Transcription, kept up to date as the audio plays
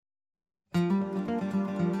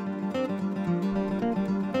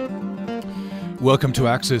Welcome to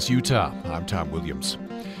Access Utah. I'm Tom Williams.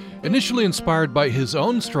 Initially inspired by his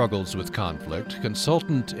own struggles with conflict,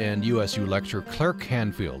 consultant and USU lecturer Clair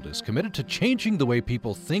Canfield is committed to changing the way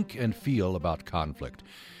people think and feel about conflict.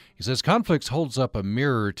 He says conflict holds up a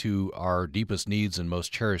mirror to our deepest needs and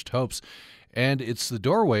most cherished hopes, and it's the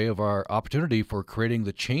doorway of our opportunity for creating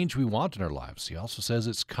the change we want in our lives. He also says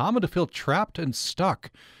it's common to feel trapped and stuck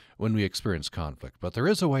when we experience conflict, but there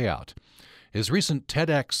is a way out. His recent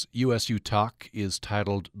TEDxUSU talk is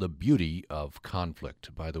titled The Beauty of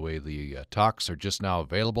Conflict. By the way, the talks are just now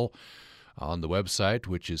available on the website,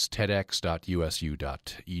 which is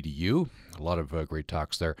TEDxUSU.edu. A lot of great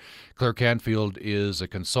talks there. Clair Canfield is a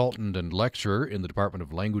consultant and lecturer in the Department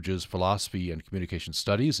of Languages, Philosophy, and Communication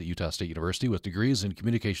Studies at Utah State University with degrees in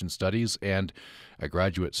Communication Studies and a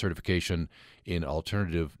graduate certification in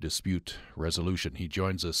Alternative Dispute Resolution. He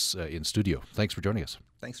joins us in studio. Thanks for joining us.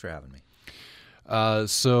 Thanks for having me. I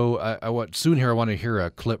want to hear a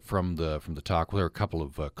clip from the talk. Well, there are a couple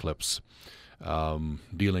of clips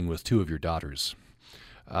dealing with two of your daughters,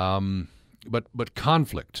 but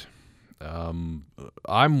conflict.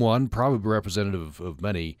 I'm one, probably representative of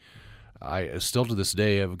many. I still to this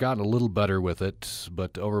day have gotten a little better with it,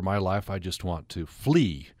 but over my life I just want to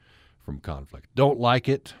flee from conflict. Don't like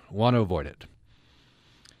it, want to avoid it.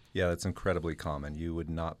 Yeah, that's incredibly common. You would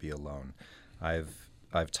not be alone.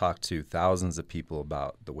 I've talked to thousands of people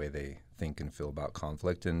about the way they think and feel about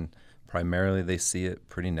conflict, and primarily they see it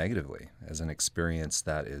pretty negatively as an experience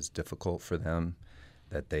that is difficult for them,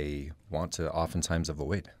 that they want to oftentimes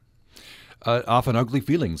avoid. Often ugly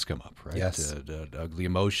feelings come up, right? Yes. Ugly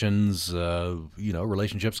emotions,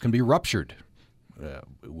 relationships can be ruptured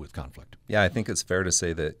with conflict. Yeah, I think it's fair to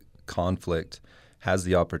say that conflict has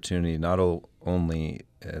the opportunity not only,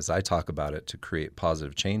 as I talk about it, to create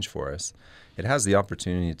positive change for us, it has the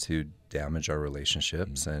opportunity to damage our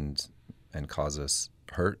relationships and cause us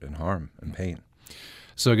hurt and harm and pain.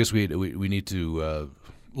 So I guess we need to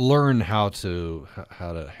learn how to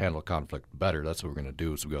handle conflict better. That's what we're going to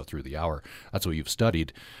do as we go through the hour. That's what you've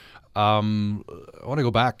studied. I want to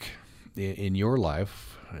go back in your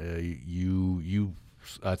life. You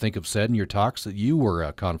I think have said in your talks that you were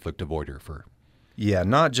a conflict avoider for. Yeah,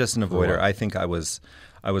 not just an avoider. I think I was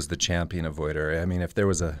the champion avoider. I mean, if there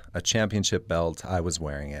was a championship belt, I was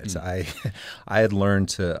wearing it. I had learned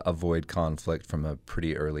to avoid conflict from a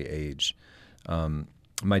pretty early age.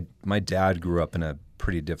 My dad grew up in a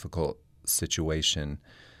pretty difficult situation.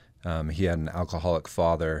 He had an alcoholic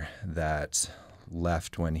father that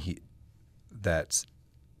left that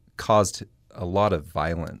caused a lot of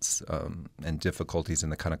violence and difficulties in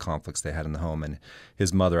the kind of conflicts they had in the home. And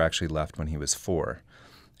his mother actually left when he was 4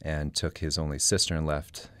 and took his only sister and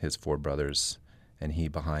left his 4 brothers and he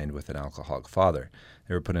behind with an alcoholic father.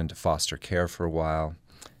 They were put into foster care for a while,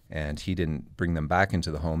 and he didn't bring them back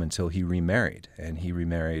into the home until he remarried. And he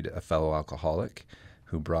remarried a fellow alcoholic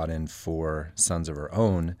who brought in 4 sons of her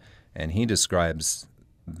own, and he describes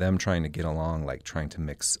them trying to get along like trying to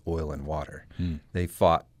mix oil and water. They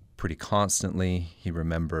fought pretty constantly. He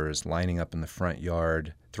remembers lining up in the front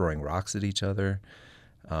yard, throwing rocks at each other,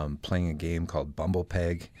 playing a game called Bumble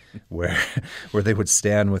Peg, where they would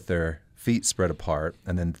stand with their feet spread apart,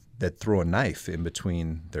 and then they'd throw a knife in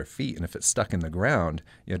between their feet. And if it stuck in the ground,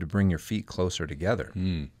 you had to bring your feet closer together.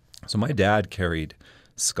 So my dad carried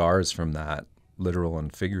scars from that, literal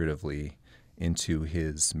and figuratively, into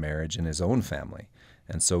his marriage and his own family.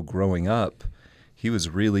 And so growing up, he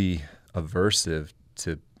was really aversive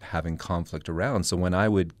to having conflict around. So when I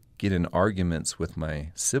would get in arguments with my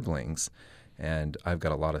siblings, and I've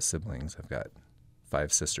got a lot of siblings, I've got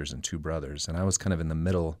 5 sisters and 2 brothers, and I was kind of in the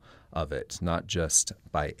middle of it, not just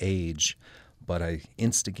by age, but I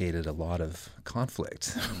instigated a lot of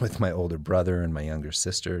conflict with my older brother and my younger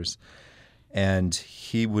sisters. And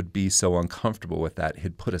he would be so uncomfortable with that,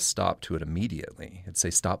 he'd put a stop to it immediately. He'd say,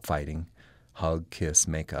 stop fighting, hug, kiss,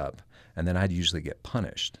 make up. And then I'd usually get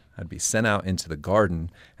punished. I'd be sent out into the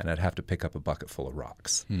garden, and I'd have to pick up a bucket full of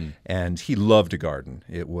rocks. And he loved to garden.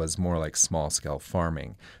 It was more like small-scale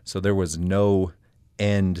farming. So there was no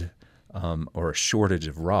end or a shortage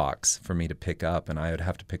of rocks for me to pick up, and I would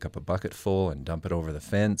have to pick up a bucket full and dump it over the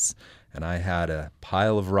fence. And I had a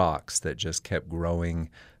pile of rocks that just kept growing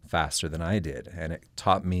faster than I did. And it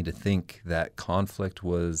taught me to think that conflict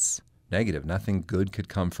was negative. Nothing good could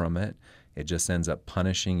come from it. It just ends up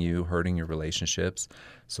punishing you, hurting your relationships.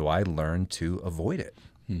 So I learned to avoid it.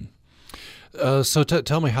 So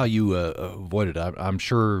tell me how you avoided it. I'm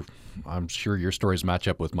sure your stories match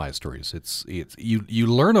up with my stories. It's you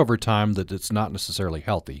learn over time that it's not necessarily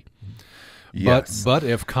healthy. Yes. But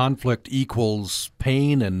if conflict equals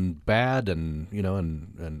pain and bad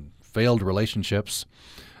and failed relationships,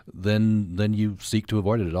 then you seek to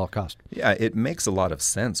avoid it at all costs. Yeah, it makes a lot of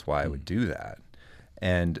sense why I would do that.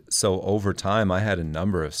 And so over time, I had a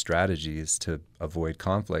number of strategies to avoid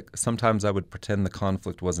conflict. Sometimes I would pretend the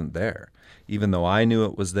conflict wasn't there. Even though I knew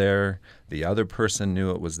it was there, the other person knew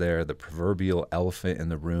it was there, the proverbial elephant in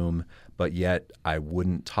the room, but yet I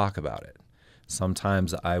wouldn't talk about it.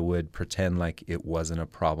 Sometimes I would pretend like it wasn't a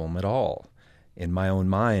problem at all. In my own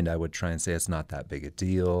mind, I would try and say it's not that big a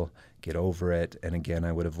deal, get over it, and again,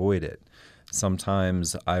 I would avoid it.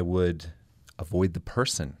 Sometimes I would avoid the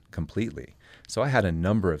person completely. So I had a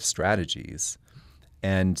number of strategies.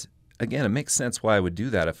 And again, it makes sense why I would do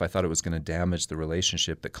that if I thought it was going to damage the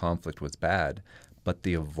relationship, that conflict was bad. But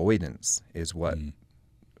the avoidance is what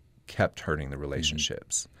kept hurting the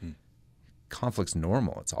relationships. Conflict's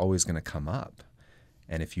normal. It's always going to come up.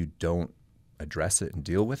 And if you don't address it and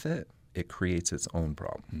deal with it, it creates its own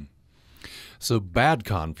problem. So bad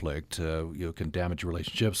conflict can damage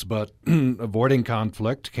relationships, but avoiding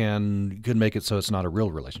conflict can make it so it's not a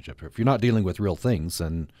real relationship. If you're not dealing with real things,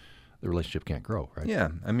 then the relationship can't grow, right? Yeah.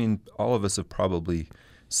 I mean, all of us have probably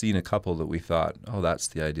seen a couple that we thought, oh, that's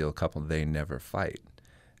the ideal couple. They never fight.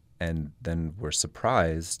 And then we're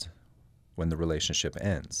surprised when the relationship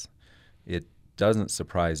ends. It doesn't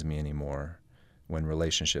surprise me anymore when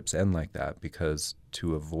relationships end like that, because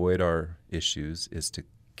to avoid our issues is to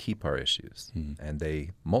keep our issues, and they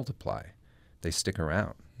multiply. They stick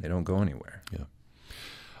around. They don't go anywhere. Yeah.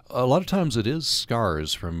 A lot of times it is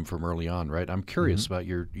scars from early on, right? I'm curious about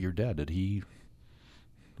your dad.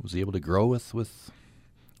 Was he able to grow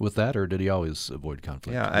with that, or did he always avoid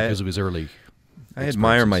conflict because of his early I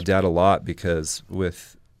admire my dad a lot, because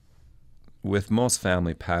with most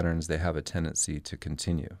family patterns, they have a tendency to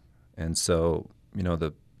continue. And so,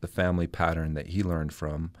 the family pattern that he learned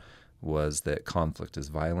from was that conflict is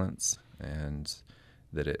violence, and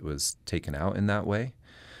that it was taken out in that way.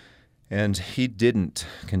 And he didn't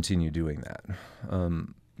continue doing that.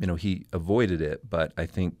 He avoided it, but I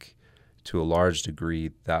think to a large degree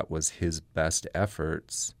that was his best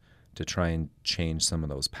efforts to try and change some of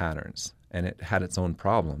those patterns. And it had its own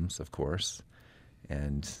problems, of course.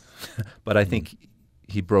 But I think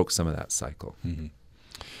he broke some of that cycle.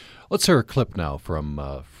 Let's hear a clip now from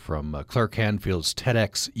Clair Canfield's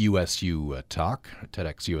TEDxUSU talk.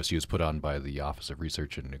 TEDxUSU is put on by the Office of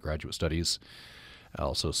Research and Graduate Studies,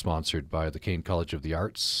 also sponsored by the Kane College of the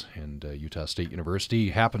Arts and Utah State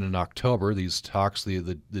University. Happened in October. These talks,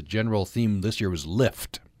 the general theme this year was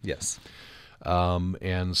lift. Yes.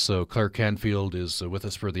 And so Clair Canfield is with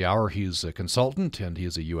us for the hour. He's a consultant, and he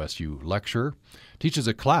is a USU lecturer. Teaches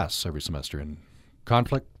a class every semester in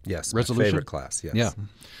conflict resolution. My favorite class, yes. Yeah.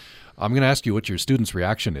 I'm going to ask you what your students'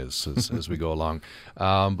 reaction is as we go along.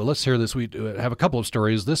 But let's hear this. We have a couple of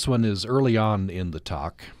stories. This one is early on in the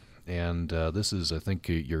talk, and this is, I think,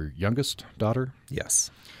 your youngest daughter? Yes.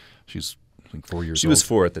 She's, I think, 4 years old. She was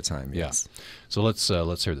 4 at the time, yes. Yeah. So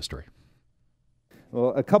let's hear the story.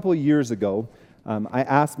 Well, a couple of years ago, I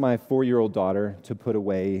asked my 4-year-old daughter to put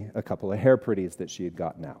away a couple of hair pretties that she had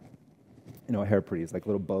gotten out. Hair pretties, like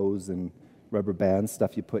little bows and rubber bands,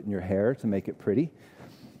 stuff you put in your hair to make it pretty.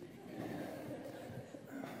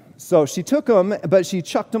 So she took them, but she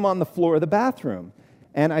chucked them on the floor of the bathroom.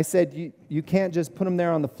 And I said, you can't just put them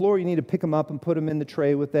there on the floor. You need to pick them up and put them in the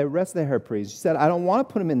tray with the rest of the hair pretties. She said, I don't want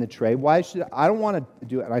to put them in the tray. I don't want to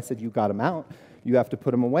do it. And I said, you got them out. You have to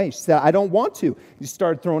put them away. She said, I don't want to. She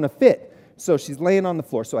started throwing a fit. So she's laying on the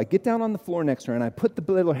floor. So I get down on the floor next to her, and I put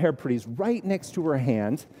the little hair pretties right next to her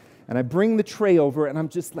hand, and I bring the tray over, and I'm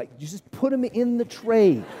just like, you just put them in the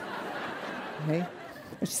tray. Okay?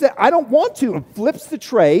 And she said, I don't want to, and flips the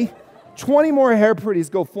tray. 20 more hair pretties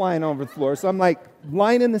go flying over the floor. So I'm like,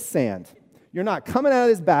 lying in the sand. You're not coming out of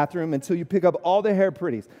this bathroom until you pick up all the hair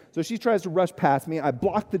pretties. So she tries to rush past me. I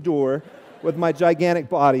block the door with my gigantic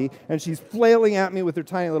body, and she's flailing at me with her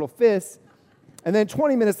tiny little fists. And then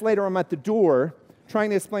 20 minutes later, I'm at the door trying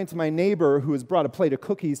to explain to my neighbor, who has brought a plate of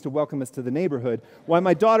cookies to welcome us to the neighborhood, why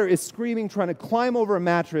my daughter is screaming, trying to climb over a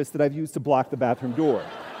mattress that I've used to block the bathroom door.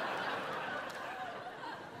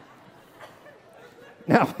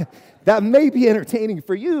 Now, that may be entertaining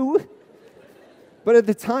for you, but at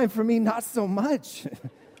the time, for me, not so much.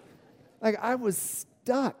 Like, I was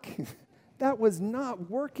stuck. That was not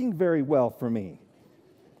working very well for me.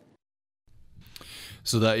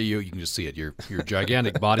 So that you can just see it, your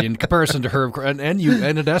gigantic body in comparison to her, and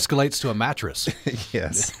it escalates to a mattress.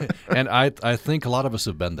 Yes. And I think a lot of us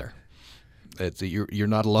have been there. You're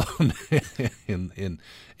not alone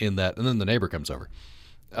in that. And then the neighbor comes over.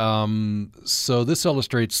 So this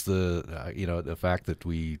illustrates the fact that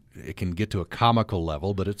it can get to a comical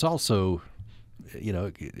level, but it's also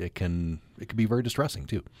it can be very distressing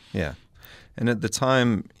too. Yeah. And at the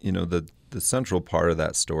time, the central part of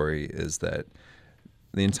that story is that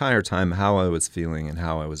the entire time how I was feeling and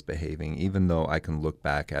how I was behaving, even though I can look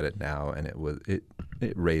back at it now and it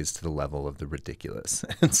raised to the level of the ridiculous.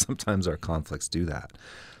 And sometimes our conflicts do that.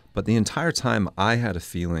 But the entire time I had a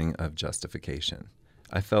feeling of justification.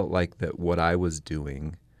 I felt like that what I was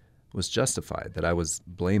doing was justified, that I was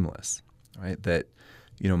blameless, right? That,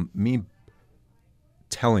 me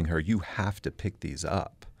telling her, you have to pick these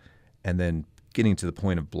up, and then getting to the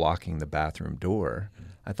point of blocking the bathroom door,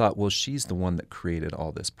 I thought, well, she's the one that created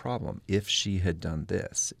all this problem. If she had done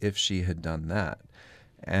this, if she had done that.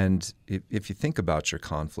 And if you think about your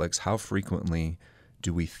conflicts, how frequently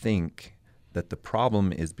do we think that the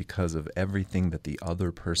problem is because of everything that the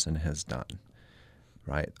other person has done,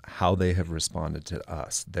 right? How they have responded to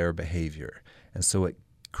us, their behavior. And so it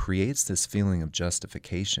creates this feeling of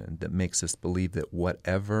justification that makes us believe that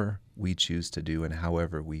whatever we choose to do and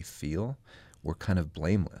however we feel, we're kind of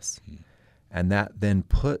blameless. And that then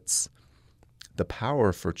puts the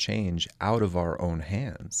power for change out of our own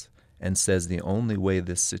hands and says the only way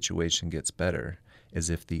this situation gets better is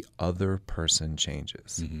if the other person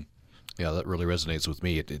changes. Mm-hmm. Yeah, that really resonates with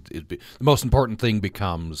me. The most important thing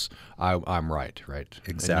becomes I'm right?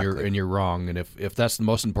 Exactly. And you're wrong. And if that's the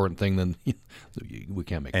most important thing, then we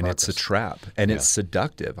can't make progress. And it's a trap. And it's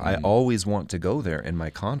seductive. I always want to go there in my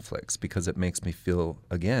conflicts because it makes me feel,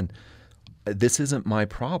 again, this isn't my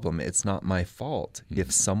problem. It's not my fault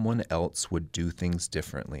if someone else would do things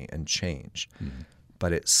differently and change.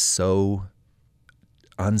 But it's so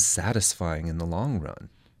unsatisfying in the long run.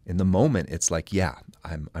 In the moment, it's like, yeah,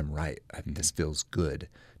 I'm right. This feels good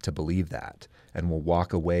to believe that. And we'll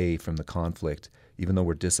walk away from the conflict, even though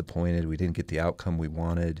we're disappointed, we didn't get the outcome we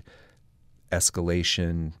wanted,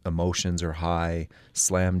 escalation, emotions are high,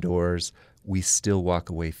 slam doors, we still walk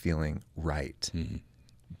away feeling right.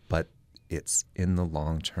 But it's in the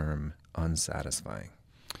long term unsatisfying.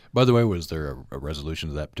 By the way, was there a resolution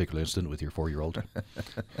to that particular incident with your 4-year-old?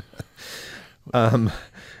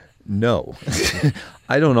 No.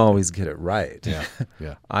 I don't always get it right.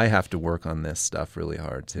 Yeah. I have to work on this stuff really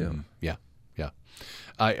hard too. Yeah.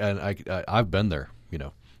 I've been there.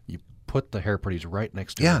 You put the hair pretties right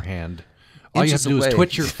next to her hand. All you have to do is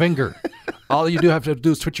twitch your finger. All you have to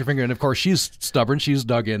do is twitch your finger. And of course, she's stubborn. She's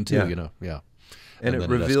dug in too. Yeah. And it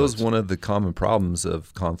reveals one of the common problems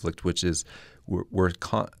of conflict, which is we're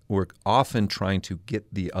often trying to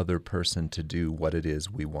get the other person to do what it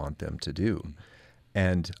is we want them to do.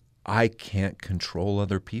 And I can't control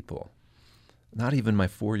other people, not even my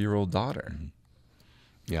 4-year-old daughter.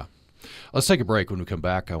 Yeah. Let's take a break. When we come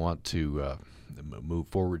back, I want to move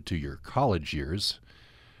forward to your college years.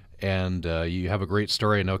 And you have a great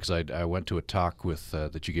story, I know, because I went to a talk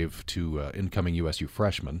that you gave to incoming USU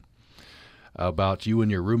freshmen about you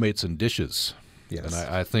and your roommates and dishes. Yes. And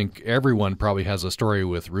I think everyone probably has a story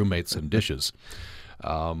with roommates and dishes.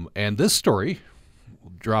 And this story,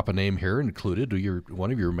 drop a name here, included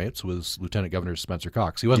one of your roommates was Lieutenant Governor Spencer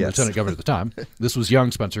Cox. He wasn't Lieutenant Governor at the time. This was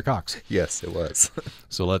young Spencer Cox. Yes, it was.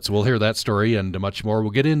 So we'll hear that story and much more.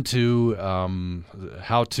 We'll get into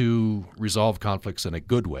how to resolve conflicts in a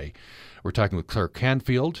good way. We're talking with Clair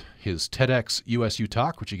Canfield. His TEDxUSU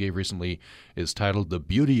talk, which he gave recently, is titled "The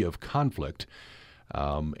Beauty of Conflict,"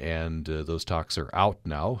 and those talks are out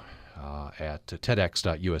now at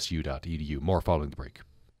TEDx.usu.edu. More following the break.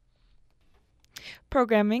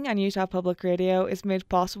 Programming on Utah Public Radio is made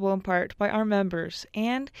possible in part by our members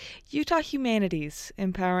and Utah Humanities,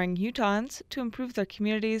 empowering Utahns to improve their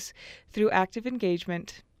communities through active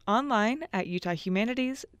engagement. Online at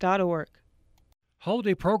utahhumanities.org.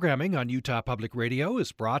 Holiday programming on Utah Public Radio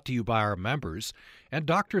is brought to you by our members and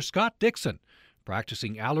Dr. Scott Dixon,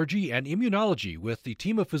 practicing allergy and immunology with the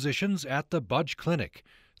team of physicians at the Budge Clinic,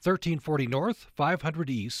 1340 North,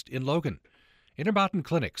 500 East in Logan. Intermountain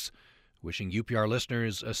Clinics, wishing UPR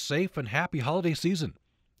listeners a safe and happy holiday season.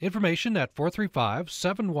 Information at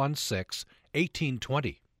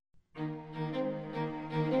 435-716-1820.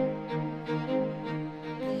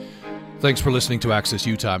 Thanks for listening to Access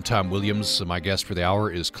Utah. I'm Tom Williams. My guest for the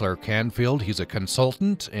hour is Clair Canfield. He's a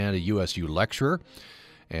consultant and a USU lecturer,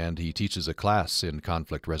 and he teaches a class in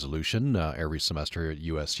conflict resolution every semester at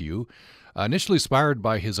USU. Initially inspired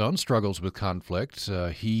by his own struggles with conflict,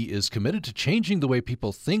 he is committed to changing the way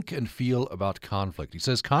people think and feel about conflict. He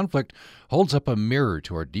says conflict holds up a mirror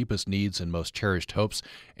to our deepest needs and most cherished hopes,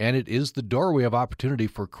 and it is the doorway of opportunity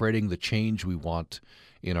for creating the change we want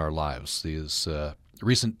in our lives. His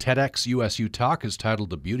recent TEDxUSU talk is titled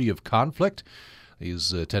 "The Beauty of Conflict."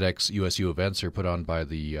 These TEDxUSU events are put on by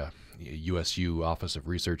the USU Office of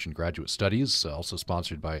Research and Graduate Studies, also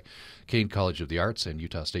sponsored by Kane College of the Arts and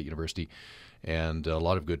Utah State University. And a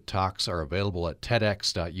lot of good talks are available at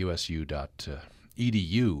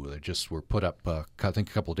TEDxUSU.edu. They just were put up, I think,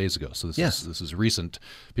 a couple of days ago. So this is recent.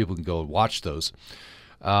 People can go and watch those.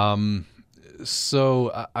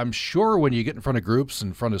 So I'm sure when you get in front of groups,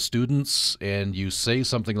 in front of students, and you say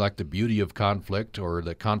something like the beauty of conflict, or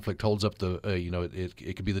that conflict holds up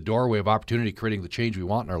it could be the doorway of opportunity, creating the change we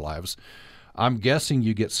want in our lives, I'm guessing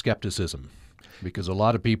you get skepticism, because a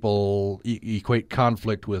lot of people equate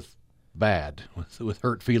conflict with bad, with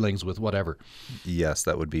hurt feelings, with whatever. Yes,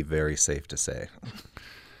 that would be very safe to say.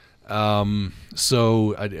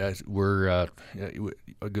 So I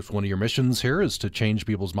guess one of your missions here is to change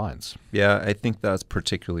people's minds. Yeah, I think that's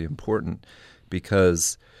particularly important,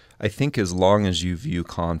 because I think as long as you view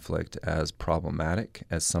conflict as problematic,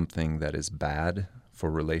 as something that is bad for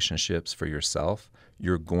relationships, for yourself,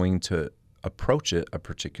 you're going to approach it a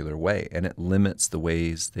particular way, and it limits the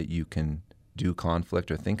ways that you can do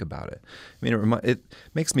conflict or think about it. I mean, it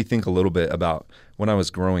makes me think a little bit about when I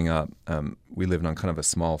was growing up. We lived on kind of a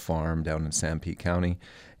small farm down in San Pete County,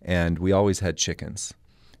 and we always had chickens.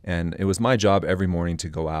 And it was my job every morning to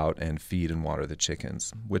go out and feed and water the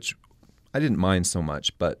chickens, which I didn't mind so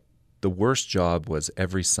much. But the worst job was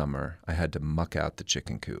every summer I had to muck out the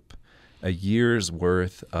chicken coop, a year's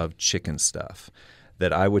worth of chicken stuff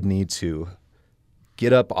that I would need to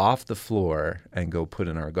get up off the floor and go put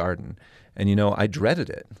in our garden. And, I dreaded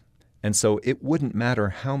it. And so it wouldn't matter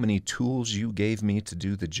how many tools you gave me to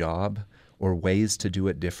do the job or ways to do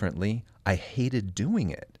it differently. I hated doing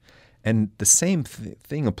it. And the same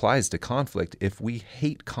thing applies to conflict. If we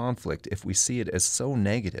hate conflict, if we see it as so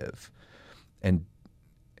negative and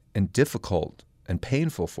difficult and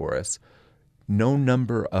painful for us, no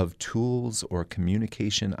number of tools or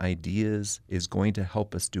communication ideas is going to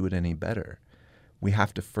help us do it any better. We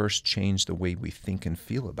have to first change the way we think and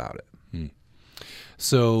feel about it.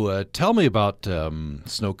 So tell me about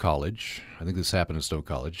Snow College. I think this happened at Snow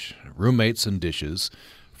College. Roommates and dishes.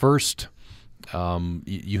 First,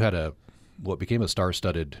 you had what became a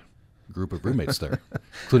star-studded group of roommates there,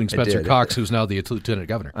 including Spencer Cox, who's now the lieutenant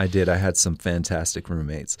governor. I did. I had some fantastic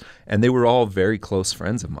roommates, and they were all very close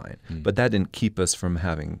friends of mine. But that didn't keep us from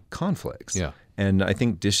having conflicts. Yeah. And I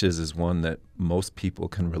think dishes is one that most people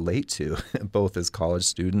can relate to, both as college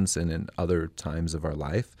students and in other times of our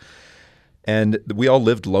life. And we all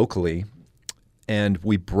lived locally, and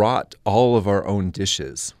we brought all of our own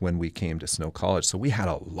dishes when we came to Snow College. So we had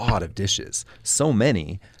a lot of dishes, so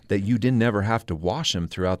many that you didn't ever have to wash them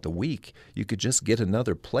throughout the week. You could just get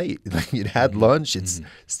another plate. You'd had lunch, you'd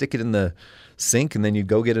stick it in the sink, and then you'd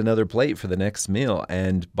go get another plate for the next meal.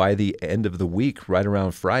 And by the end of the week, right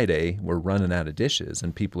around Friday, we're running out of dishes,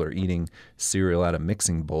 and people are eating cereal out of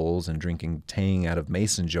mixing bowls and drinking Tang out of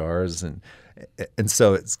mason jars, and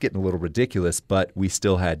so it's getting a little ridiculous, but we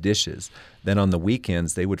still had dishes. Then on the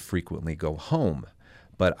weekends, they would frequently go home.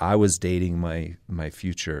 But I was dating my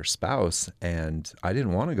future spouse, and I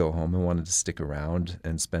didn't want to go home. I wanted to stick around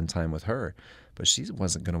and spend time with her. But she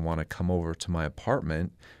wasn't going to want to come over to my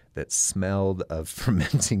apartment that smelled of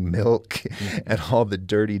fermenting milk and all the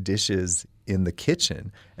dirty dishes in the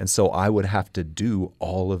kitchen. And so I would have to do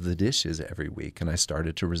all of the dishes every week, and I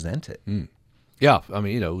started to resent it. Yeah, I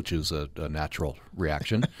mean, which is a natural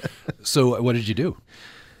reaction. So what did you do?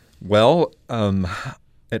 Well,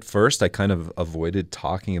 at first I kind of avoided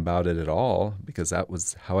talking about it at all, because that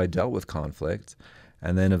was how I dealt with conflict.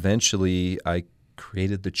 And then eventually I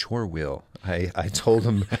created the chore wheel. I told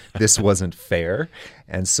him this wasn't fair,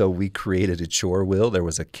 and so we created a chore wheel. There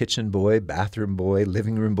was a kitchen boy, bathroom boy,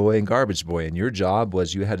 living room boy, and garbage boy, and your job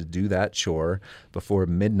was you had to do that chore before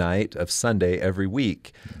midnight of Sunday every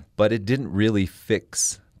week. But it didn't really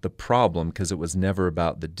fix the problem, because it was never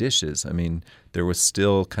about the dishes. I mean, there was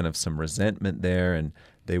still kind of some resentment there, and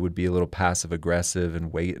they would be a little passive-aggressive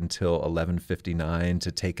and wait until 11:59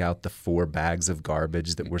 to take out the 4 bags of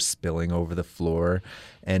garbage that were spilling over the floor.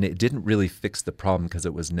 And it didn't really fix the problem, because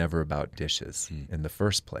it was never about dishes in the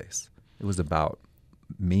first place. It was about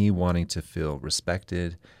me wanting to feel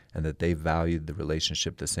respected and that they valued the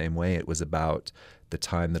relationship the same way. It was about the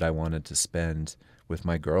time that I wanted to spend with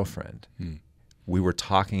my girlfriend. We were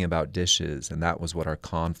talking about dishes, and that was what our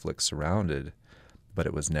conflict surrounded, but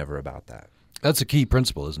it was never about that. That's a key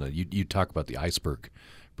principle, isn't it? You talk about the iceberg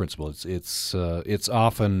principle. It's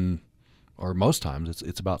often, or most times,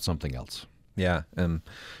 it's about something else. Yeah, and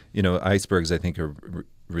icebergs I think are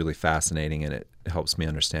really fascinating, and it helps me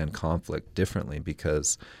understand conflict differently,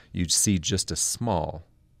 because you see just a small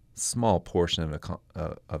portion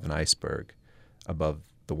of an iceberg above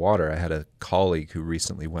the water. I had a colleague who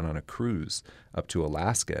recently went on a cruise up to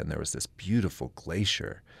Alaska, and there was this beautiful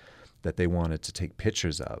glacier that they wanted to take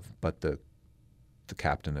pictures of, but the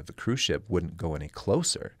captain of the cruise ship wouldn't go any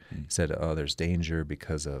closer. He said, oh, there's danger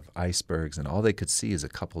because of icebergs, and all they could see is a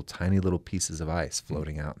couple tiny little pieces of ice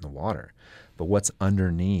floating out in the water. But what's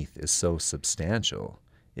underneath is so substantial,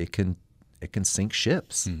 it can sink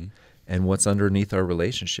ships. And what's underneath our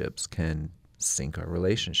relationships can sink our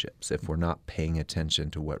relationships if we're not paying attention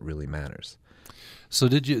to what really matters. So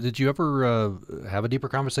did you ever have a deeper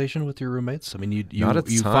conversation with your roommates? I mean,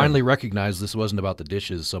 you finally recognized this wasn't about the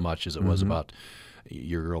dishes so much as it was about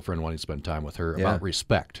your girlfriend wanting to spend time with her, about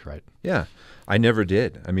respect, right? Yeah, I never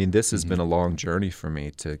did. I mean, this has been a long journey for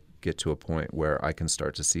me to get to a point where I can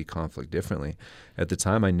start to see conflict differently. At the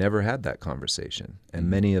time, I never had that conversation, and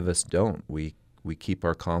many of us don't. We keep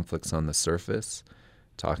our conflicts on the surface,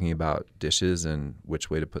 talking about dishes and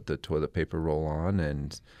which way to put the toilet paper roll on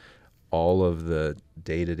and all of the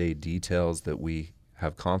day-to-day details that we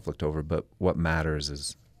have conflict over. But what matters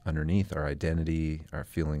is underneath our identity, our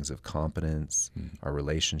feelings of competence, our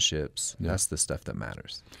relationships. That's the stuff that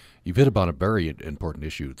matters. You've hit upon a very important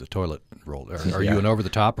issue, the toilet roll. Are you an over the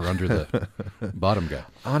top or under the bottom guy?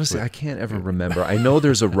 Honestly, I can't ever remember. I know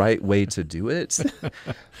there's a right way to do it,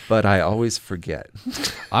 but I always forget.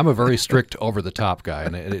 I'm a very strict over the top guy,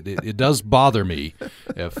 and it does bother me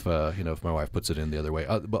if my wife puts it in the other way,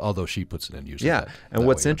 although she puts it in usually. Yeah, and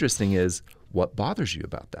what's interesting is what bothers you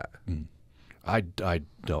about that? I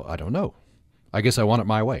don't know. I guess I want it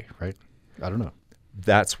my way, right? I don't know.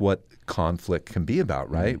 That's what conflict can be about,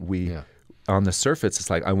 right? On the surface, it's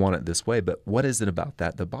like, I want it this way, but what is it about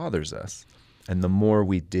that bothers us? And the more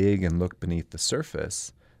we dig and look beneath the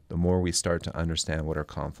surface, the more we start to understand what our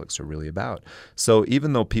conflicts are really about. So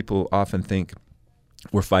even though people often think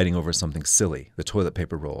we're fighting over something silly, the toilet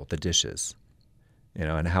paper roll, the dishes,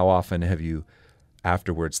 and how often have you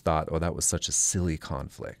afterwards thought, oh, that was such a silly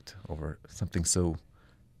conflict over something so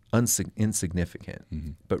insignificant,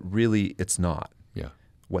 but really it's not. Yeah.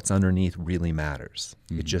 What's underneath really matters.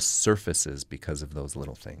 It just surfaces because of those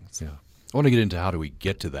little things. Yeah. I want to get into how do we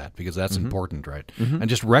get to that, because that's important, right? And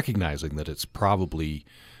just recognizing that it's probably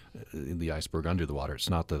in the iceberg under the water. It's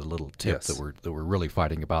not the little tip that we're really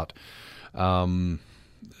fighting about.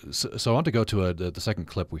 So I want to go to the second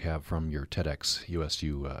clip we have from your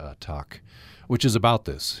TEDxUSU talk, which is about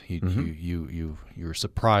this. You're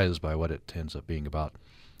surprised by what it ends up being about.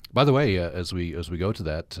 By the way, as we go to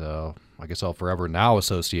that, I guess I'll forever now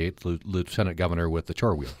associate Lieutenant Governor with the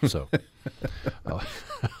chore wheel. So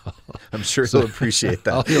I'm sure he'll appreciate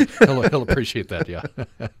that. He'll appreciate that. Yeah,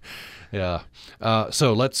 yeah.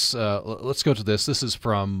 So let's go to this. This is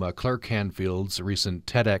from Clair Canfield's recent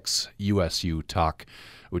TEDxUSU talk,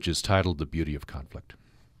 which is titled "The Beauty of Conflict."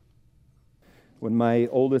 When my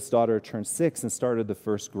oldest daughter turned 6 and started the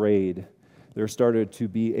first grade, there started to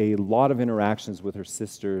be a lot of interactions with her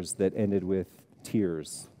sisters that ended with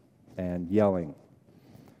tears and yelling.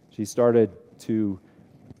 She started to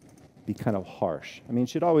be kind of harsh. I mean,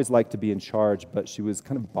 she'd always liked to be in charge, but she was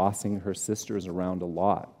kind of bossing her sisters around a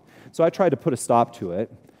lot. So I tried to put a stop to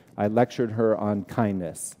it. I lectured her on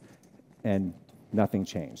kindness, and nothing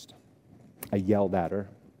changed. I yelled at her.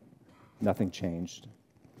 Nothing changed.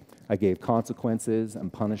 I gave consequences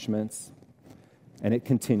and punishments, and it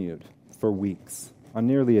continued for weeks on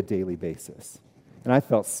nearly a daily basis. And I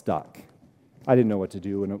felt stuck. I didn't know what to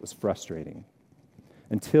do, and it was frustrating.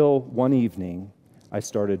 Until one evening, I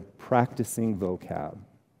started practicing vocab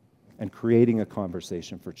and creating a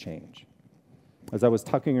conversation for change. As I was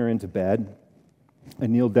tucking her into bed, I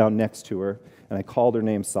kneeled down next to her, and I called her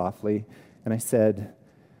name softly, and I said,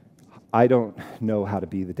 I don't know how to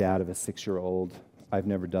be the dad of a 6-year-old. I've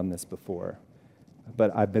never done this before.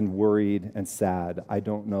 But I've been worried and sad. I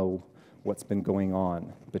don't know what's been going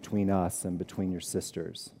on between us and between your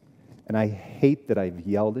sisters. And I hate that I've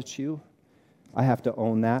yelled at you. I have to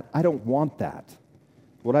own that. I don't want that.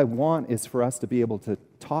 What I want is for us to be able to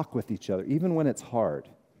talk with each other, even when it's hard.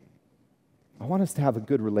 I want us to have a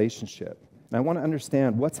good relationship. And I want to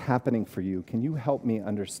understand what's happening for you. Can you help me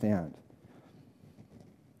understand?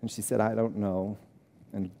 And she said, I don't know,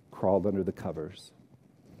 and crawled under the covers.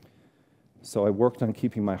 So I worked on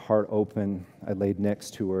keeping my heart open. I laid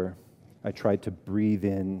next to her. I tried to breathe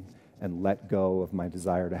in and let go of my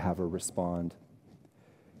desire to have her respond.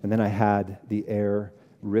 And then I had the air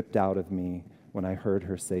ripped out of me when I heard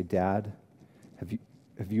her say, Dad,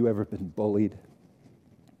 have you ever been bullied?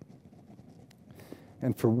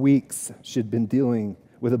 And for weeks, she'd been dealing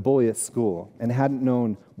with a bully at school and hadn't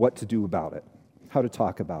known what to do about it, how to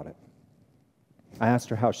talk about it. I asked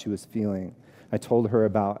her how she was feeling. I told her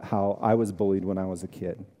about how I was bullied when I was a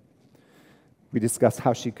kid. We discussed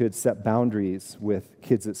how she could set boundaries with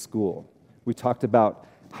kids at school. We talked about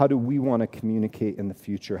how do we want to communicate in the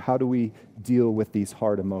future? How do we deal with these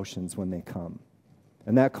hard emotions when they come?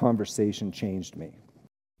 And that conversation changed me.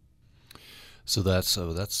 So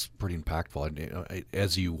that's pretty impactful. And,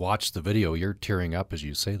 as you watch the video, you're tearing up as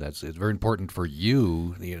you say that. It's very important for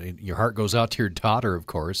you. Your heart goes out to your daughter, of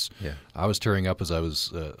course. Yeah. I was tearing up as I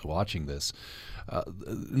was watching this.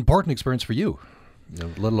 Important experience for you,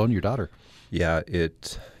 let alone your daughter. Yeah,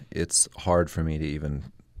 it's hard for me to even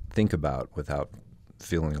think about without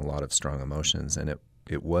feeling a lot of strong emotions. And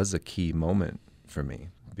it was a key moment for me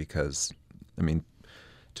because,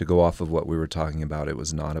 to go off of what we were talking about, it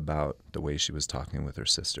was not about the way she was talking with her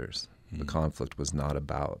sisters. The conflict was not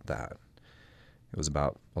about that. It was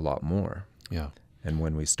about a lot more. Yeah. And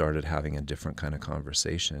when we started having a different kind of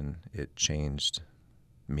conversation, it changed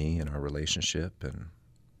me and our relationship.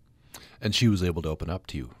 And she was able to open up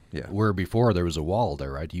to you. Yeah. Where before there was a wall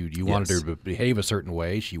there, right? You wanted her to behave a certain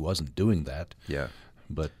way. She wasn't doing that. Yeah.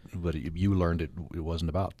 But you learned it wasn't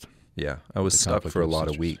about. Yeah. I was stuck for a lot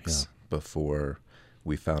of weeks Yeah. before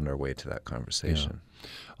we found our way to that conversation. Yeah.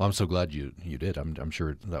 Well, I'm so glad you did. I'm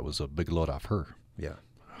sure that was a big load off her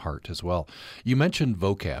heart as well. You mentioned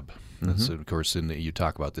vocab. That's, of course, you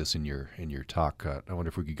talk about this in your talk. I wonder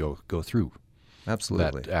if we could go through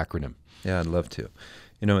Absolutely. that acronym. Yeah, I'd love to.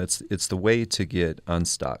 It's the way to get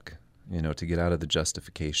unstuck, to get out of the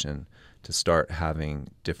justification, to start having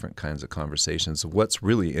different kinds of conversations. What's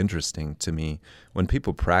really interesting to me, when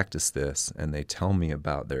people practice this and they tell me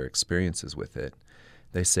about their experiences with it,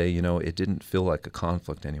 they say, it didn't feel like a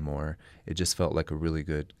conflict anymore. It just felt like a really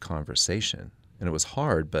good conversation. And it was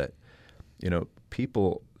hard, but,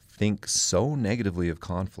 people think so negatively of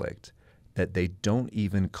conflict that they don't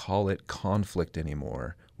even call it conflict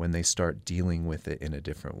anymore when they start dealing with it in a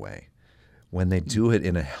different way. When they do it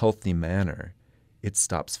in a healthy manner, it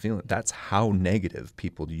stops feeling. That's how negative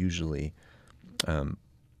people usually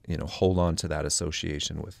hold on to that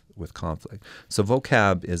association with conflict. So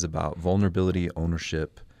vocab is about vulnerability,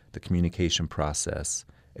 ownership, the communication process,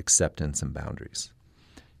 acceptance, and boundaries.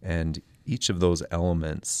 And each of those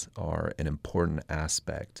elements are an important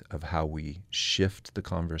aspect of how we shift the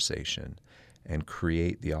conversation and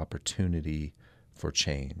create the opportunity for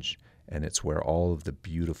change. And it's where all of the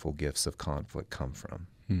beautiful gifts of conflict come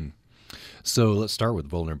from. So let's start with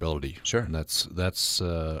vulnerability. Sure. And that's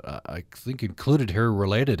I think included here,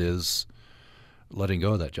 related, is letting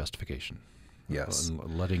go of that justification. Yes.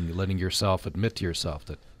 And letting yourself admit to yourself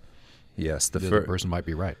that the other person might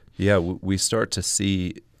be right. Yeah, we start to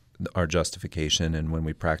see our justification, and when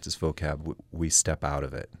we practice vocab, we step out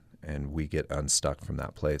of it and we get unstuck from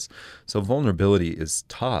that place. So vulnerability is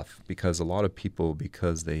tough because a lot of people,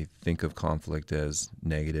 because they think of conflict as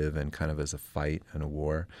negative and kind of as a fight and a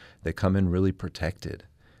war, they come in really protected.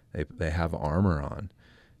 They have armor on.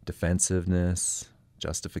 Defensiveness,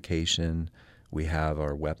 justification. We have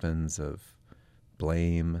our weapons of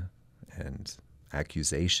blame and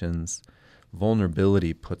accusations.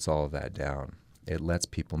 Vulnerability puts all of that down. It lets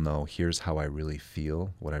people know, here's how I really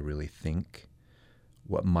feel, what I really think,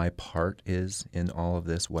 what my part is in all of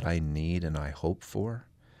this, what I need and I hope for.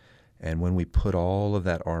 And when we put all of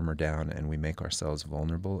that armor down and we make ourselves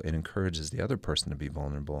vulnerable, it encourages the other person to be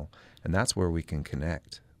vulnerable. And that's where we can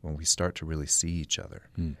connect, when we start to really see each other.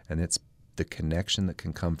 And it's the connection that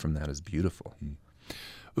can come from that is beautiful.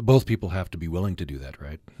 But both people have to be willing to do that,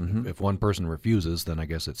 right? If one person refuses, then I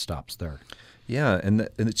guess it stops there. Yeah, and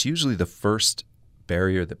it's usually the first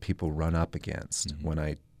barrier that people run up against when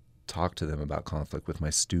I talk to them about conflict with my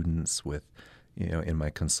students, with, in my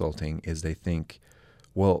consulting, is they think,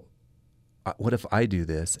 well, what if I do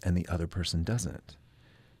this and the other person doesn't?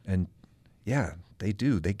 And yeah, they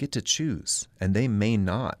do. They get to choose, and they may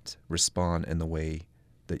not respond in the way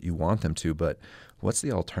that you want them to, but what's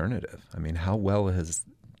the alternative? I mean, how well has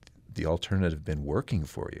the alternative been working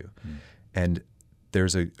for you? And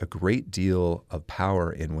there's a great deal of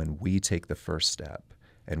power in when we take the first step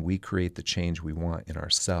and we create the change we want in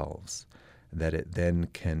ourselves, that it then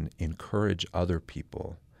can encourage other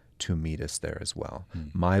people to meet us there as well.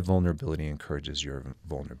 My vulnerability encourages your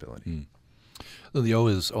vulnerability. The O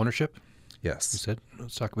is ownership, Yes. you said.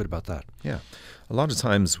 Let's talk a bit about that. Yeah. A lot of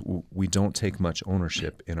times we don't take much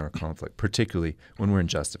ownership in our conflict, particularly when we're in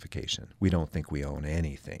justification. We don't think we own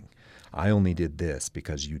anything. I only did this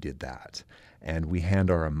because you did that. And we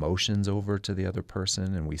hand our emotions over to the other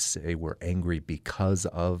person and we say we're angry because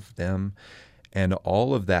of them. And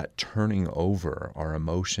all of that turning over our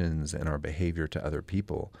emotions and our behavior to other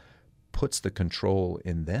people puts the control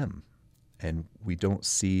in them. and we don't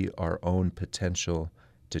see our own potential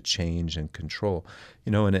to change and control.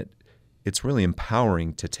 And it's really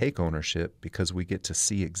empowering to take ownership because we get to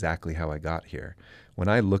see exactly how I got here. When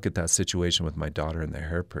I look at that situation with my daughter and the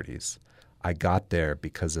hair pretties, I got there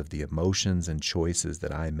because of the emotions and choices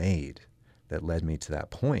that I made that led me to that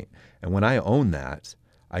point. And when I own that,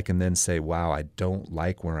 I can then say, wow, I don't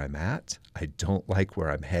like where I'm at. I don't like where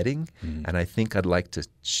I'm heading. And I think I'd like to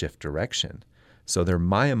shift direction. So they're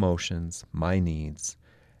my emotions, my needs.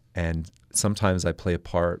 And sometimes I play a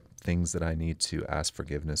part, things that I need to ask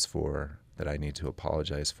forgiveness for, that I need to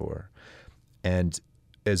apologize for. And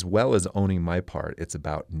as well as owning my part, it's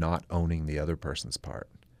about not owning the other person's part.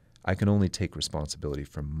 I can only take responsibility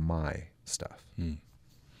for my stuff.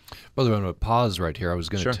 By the way, I'm going to pause right here. I was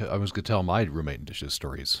going to Sure. tell my roommate and dishes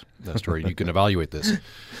story. You can evaluate this.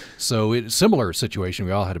 So, similar situation.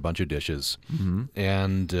 We all had a bunch of dishes,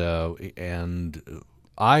 and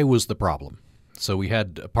I was the problem. So we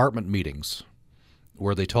had apartment meetings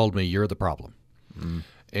where they told me you're the problem,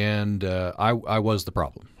 and I was the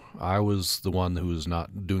problem. I was the one who was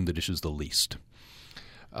not doing the dishes the least.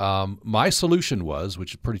 My solution was,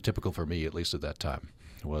 which is pretty typical for me, at least at that time,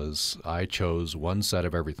 was I chose one set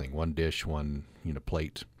of everything, one dish, one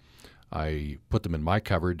plate. I put them in my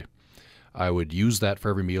cupboard. I would use that for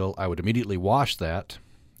every meal. I would immediately wash that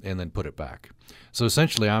and then put it back. So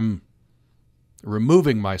essentially, I'm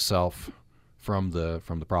removing myself from the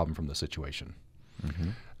problem, from the situation.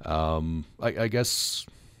 I guess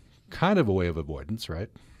kind of a way of avoidance, right?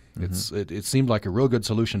 It seemed like a real good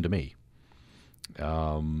solution to me.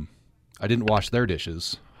 I didn't wash their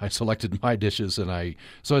dishes. I selected my dishes, so I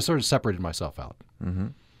sort of separated myself out.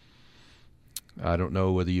 I don't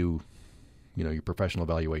know whether your professional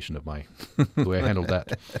evaluation of the way I handled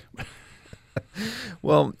that.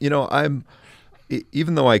 Well,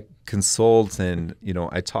 even though I consult and,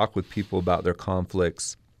 I talk with people about their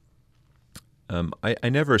conflicts, I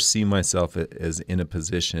never see myself as in a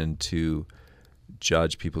position to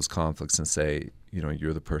judge people's conflicts and say,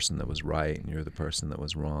 you're the person that was right and you're the person that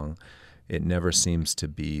was wrong. It never seems to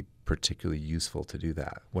be particularly useful to do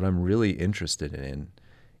that. What I'm really interested in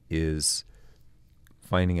is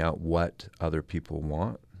finding out what other people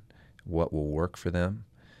want, what will work for them.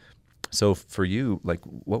 So for you,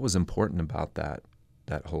 what was important about that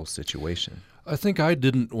whole situation? I think I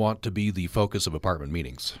didn't want to be the focus of apartment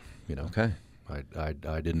meetings. Okay.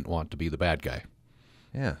 I didn't want to be the bad guy.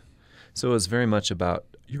 Yeah. So it was very much about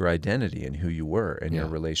your identity and who you were and your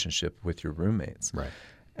relationship with your roommates. Right.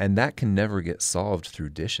 And that can never get solved through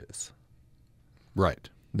dishes. Right.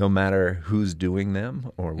 No matter who's doing them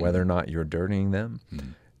or whether or not you're dirtying them,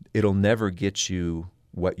 it'll never get you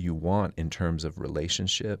what you want in terms of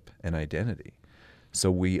relationship and identity. So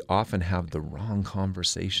we often have the wrong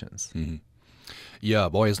conversations. Yeah,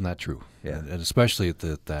 boy, isn't that true? Yeah. And especially at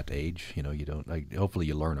that age, you don't. Hopefully,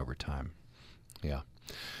 you learn over time. Yeah.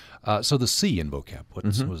 So the C in vocab, what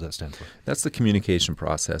does that stand for? That's the communication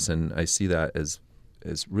process, and I see that as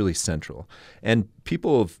really central. And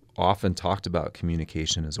people have often talked about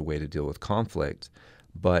communication as a way to deal with conflict,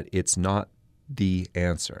 but it's not the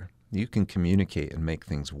answer. You can communicate and make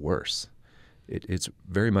things worse. It's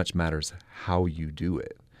very much matters how you do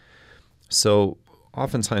it. So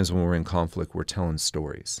oftentimes when we're in conflict, we're telling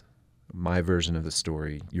stories. My version of the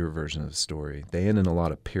story, your version of the story. They end in a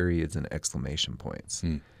lot of periods and exclamation points.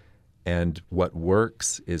 And what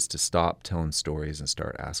works is to stop telling stories and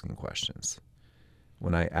start asking questions.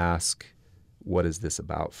 When I ask, what is this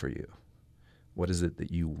about for you? What is it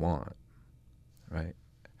that you want? Right?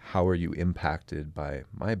 How are you impacted by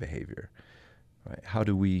my behavior? Right? How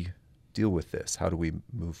do we deal with this? How do we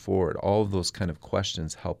move forward? All of those kind of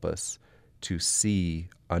questions help us to see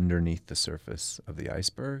underneath the surface of the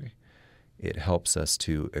iceberg. It helps us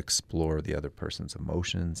to explore the other person's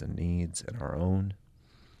emotions and needs and our own.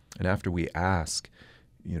 And after we ask,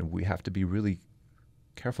 we have to be really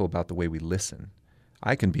careful about the way we listen.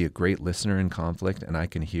 I can be a great listener in conflict and I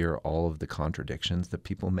can hear all of the contradictions that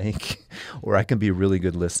people make, or I can be a really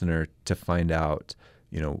good listener to find out,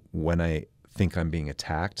 when I think I'm being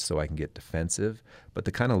attacked so I can get defensive. But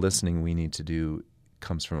the kind of listening we need to do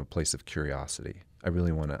comes from a place of curiosity. I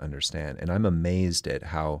really want to understand. And I'm amazed at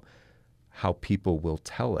how people will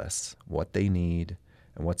tell us what they need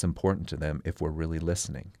and what's important to them if we're really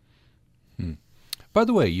listening. By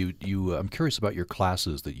the way, you I'm curious about your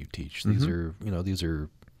classes that you teach. These are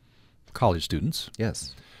college students.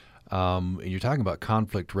 Yes. And you're talking about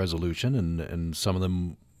conflict resolution, and some of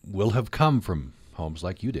them will have come from homes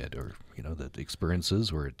like you did, or the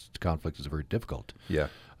experiences where conflict is very difficult. Yeah.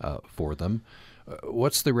 For them.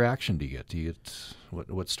 What's the reaction do you get?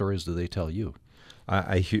 What stories do they tell you?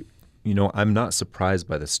 I I'm not surprised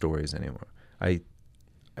by the stories anymore.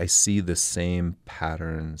 I see the same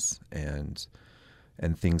patterns and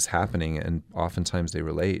things happening, and oftentimes they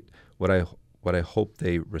relate. What I hope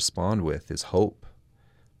they respond with is hope.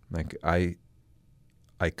 Like I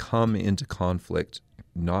come into conflict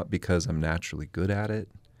not because I'm naturally good at it,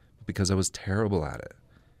 but because I was terrible at it.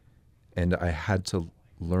 And I had to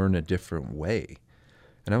learn a different way.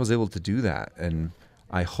 And I was able to do that. And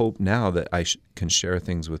I hope now that I can share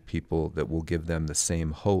things with people that will give them the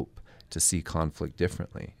same hope to see conflict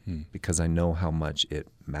differently, because I know how much it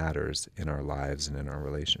matters in our lives and in our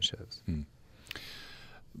relationships.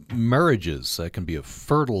 Marriages can be a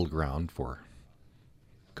fertile ground for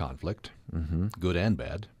conflict, good and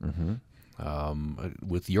bad.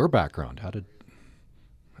 With your background, how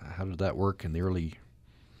did that work in the early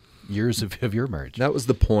years of your marriage? That was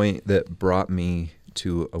the point that brought me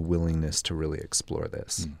to a willingness to really explore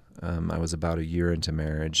this. I was about a year into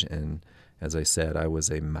marriage, and as I said, I was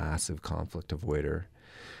a massive conflict avoider.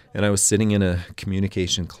 And I was sitting in a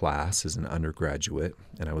communication class as an undergraduate,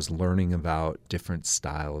 and I was learning about different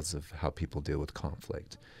styles of how people deal with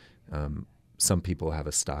conflict. Some people have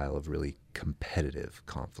a style of really competitive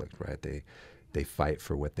conflict, right? They fight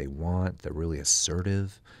for what they want. They're really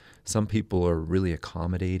assertive. Some people are really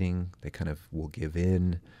accommodating. They kind of will give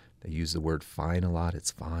in. They use the word fine a lot.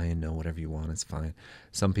 It's fine. No, whatever you want, it's fine.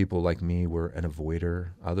 Some people like me were an avoider.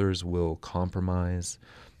 Others will compromise.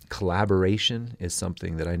 Collaboration is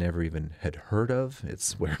something that I never even had heard of.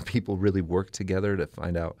 It's where people really work together to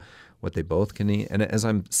find out what they both can eat. And as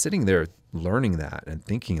I'm sitting there learning that and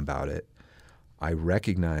thinking about it, I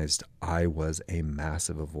recognized I was a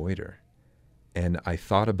massive avoider. And I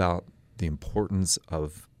thought about the importance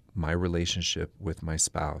of my relationship with my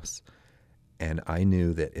spouse. And I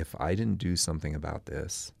knew that if I didn't do something about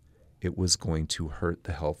this, it was going to hurt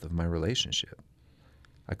the health of my relationship.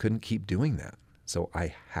 I couldn't keep doing that. So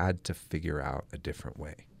I had to figure out a different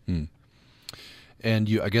way.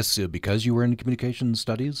 And I guess because you were in communication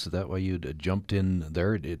studies, that way you jumped in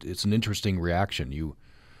there. It's an interesting reaction. You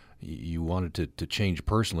wanted to change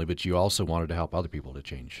personally, but you also wanted to help other people to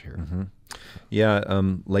change here. Yeah.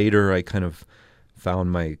 Later, I kind of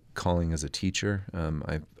found my calling as a teacher.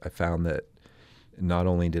 I found that not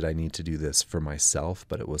only did I need to do this for myself,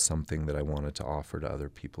 but it was something that I wanted to offer to other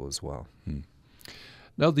people as well.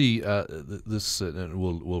 Now,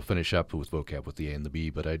 we'll finish up with vocab with the A and the B,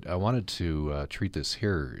 but I wanted to treat this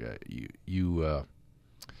here. You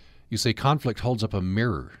say conflict holds up a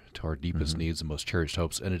mirror to our deepest needs and most cherished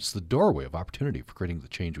hopes, and it's the doorway of opportunity for creating the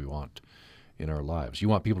change we want in our lives. You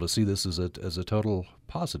want people to see this as a total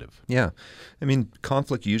positive. Yeah. I mean,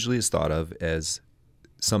 conflict usually is thought of as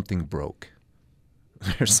something broke.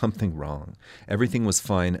 There's something wrong. Everything was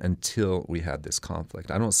fine until we had this conflict.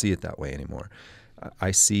 I don't see it that way anymore. I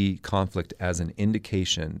see conflict as an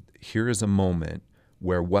indication. Here is a moment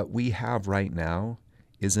where what we have right now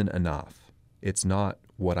isn't enough. It's not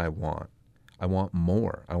what I want. I want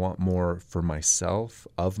more. I want more for myself,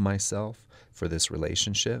 of myself, for this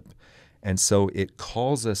relationship. And so it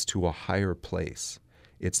calls us to a higher place.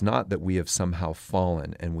 It's not that we have somehow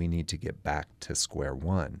fallen and we need to get back to square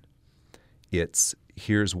one. It's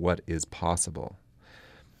here's what is possible.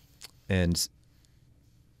 And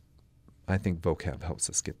I think vocab helps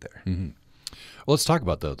us get there. Well, let's talk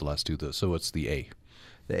about the last two. So what's the A?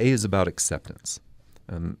 The A is about acceptance.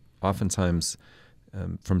 Oftentimes,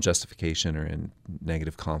 from justification or in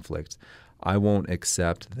negative conflict, I won't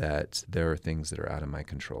accept that there are things that are out of my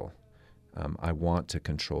control. I want to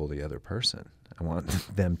control the other person. I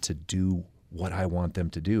want them to do what I want them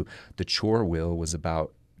to do. The chore wheel was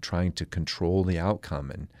about trying to control the outcome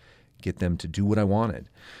and get them to do what I wanted.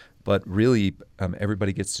 But really,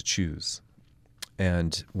 everybody gets to choose.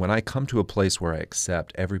 And when I come to a place where I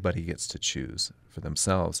accept everybody gets to choose for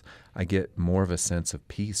themselves, I get more of a sense of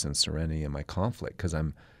peace and serenity in my conflict, because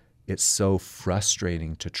it's so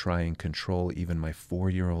frustrating to try and control even my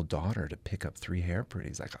 4-year-old daughter to pick up 3 hair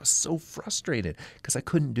pretties. Like, I was so frustrated because I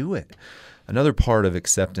couldn't do it. Another part of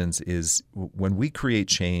acceptance is when we create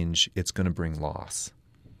change, it's going to bring loss,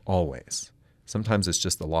 always. Sometimes it's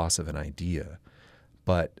just the loss of an idea,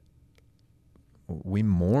 but we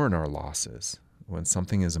mourn our losses. When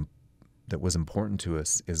something that was important to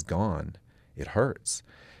us is gone, it hurts.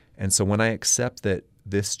 And so when I accept that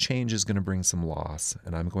this change is going to bring some loss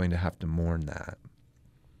and I'm going to have to mourn that,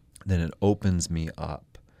 then it opens me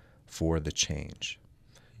up for the change.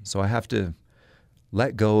 So I have to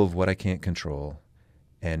let go of what I can't control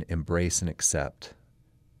and embrace and accept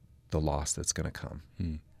the loss that's going to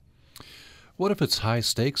come. What if it's high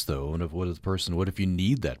stakes, though? And what if you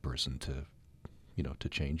need that person to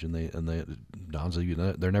change, and dawns on you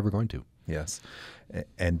they're never going to. Yes.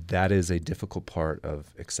 And that is a difficult part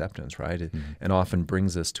of acceptance, right? And often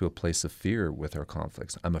brings us to a place of fear with our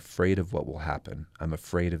conflicts. I'm afraid of what will happen. I'm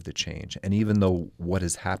afraid of the change. And even though what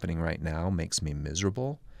is happening right now makes me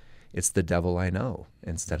miserable, it's the devil I know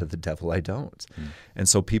instead of the devil I don't. And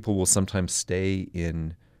so people will sometimes stay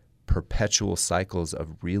in perpetual cycles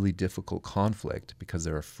of really difficult conflict because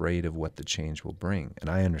they're afraid of what the change will bring. And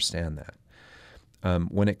I understand that.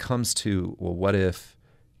 When it comes to, well, what if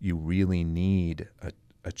you really need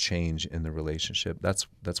a change in the relationship? That's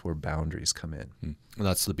where boundaries come in. And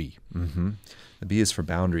that's the B. The B is for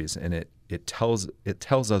boundaries, and it tells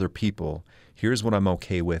other people, here's what I'm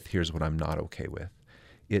okay with, here's what I'm not okay with.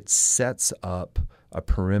 It sets up a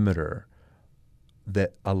perimeter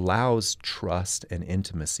that allows trust and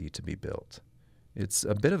intimacy to be built. It's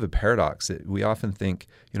a bit of a paradox. We often think,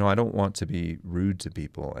 I don't want to be rude to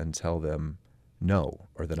people and tell them no,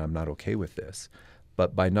 or that I'm not okay with this.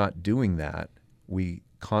 But by not doing that, we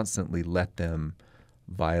constantly let them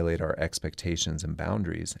violate our expectations and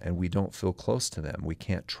boundaries, and we don't feel close to them. We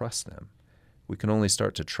can't trust them. We can only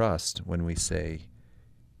start to trust when we say,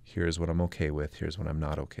 here's what I'm okay with, here's what I'm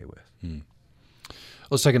not okay with.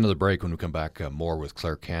 Let's take another break. When we come back, more with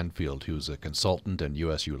Clair Canfield, who's a consultant and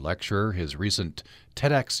USU lecturer. His recent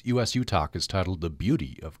TEDxUSU talk is titled The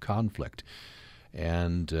Beauty of Conflict.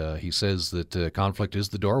 And he says that conflict is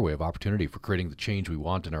the doorway of opportunity for creating the change we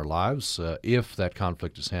want in our lives if that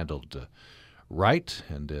conflict is handled right.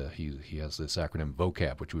 And he has this acronym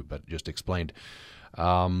VOCAB, which we've just explained.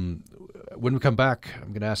 When we come back, I'm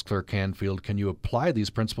going to ask Clair Canfield, can you apply these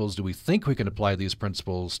principles? Do we think we can apply these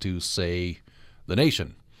principles to, say, the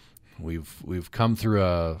nation? We've come through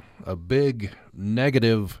a big,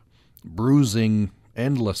 negative, bruising,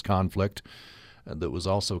 endless conflict that was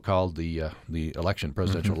also called the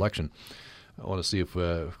presidential election. I want to see if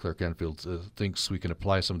Clair Canfield thinks we can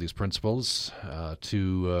apply some of these principles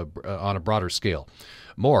on a broader scale.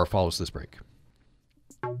 More follows this break.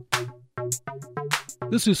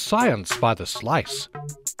 This is Science by the Slice.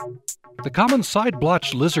 The common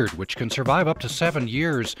side-blotched lizard, which can survive up to 7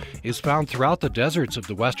 years, is found throughout the deserts of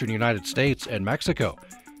the western United States and Mexico.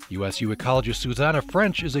 USU ecologist Susanna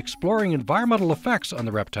French is exploring environmental effects on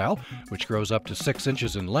the reptile, which grows up to 6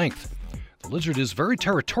 inches in length. The lizard is very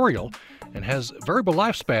territorial and has variable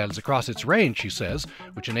lifespans across its range, she says,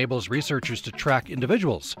 which enables researchers to track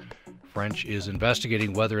individuals. French is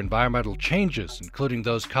investigating whether environmental changes, including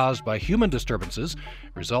those caused by human disturbances,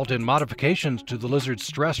 result in modifications to the lizard's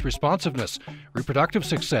stress responsiveness, reproductive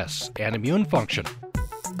success, and immune function.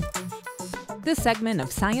 This segment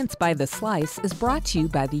of Science by the Slice is brought to you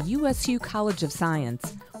by the USU College of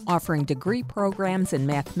Science, offering degree programs in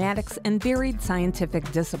mathematics and varied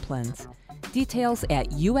scientific disciplines. Details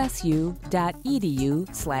at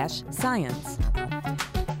usu.edu/science.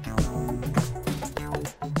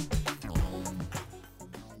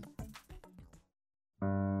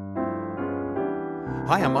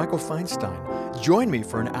 Hi, I'm Michael Feinstein. Join me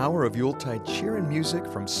for an hour of Yuletide cheer and music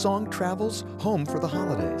from Song Travels Home for the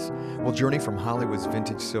Holidays. We'll journey from Hollywood's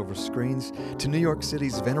vintage silver screens to New York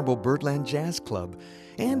City's venerable Birdland Jazz Club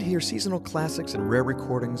and hear seasonal classics and rare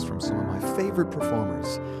recordings from some of my favorite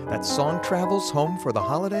performers. That's Song Travels Home for the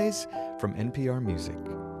Holidays from NPR Music.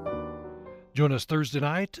 Join us Thursday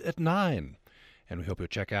night at 9. And we hope you'll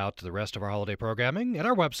check out the rest of our holiday programming at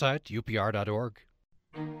our website, upr.org.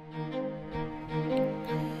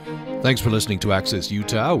 Thanks for listening to Access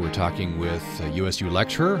Utah. We're talking with USU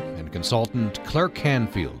lecturer and consultant Clair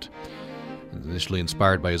Canfield. Initially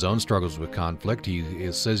inspired by his own struggles with conflict,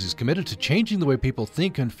 he says he's committed to changing the way people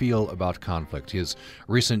think and feel about conflict. His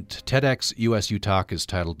recent TEDxUSU talk is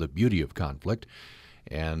titled The Beauty of Conflict,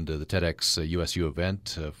 and the TEDxUSU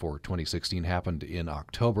event for 2016 happened in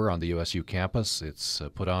October on the USU campus. It's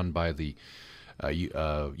put on by the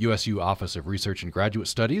USU Office of Research and Graduate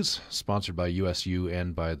Studies, sponsored by USU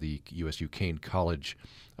and by the USU Kane College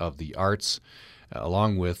of the Arts,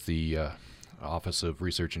 along with the Office of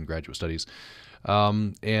Research and Graduate Studies.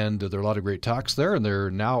 And there are a lot of great talks there, and they're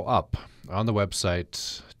now up on the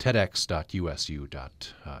website,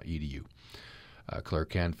 TEDx.usu.edu. Clair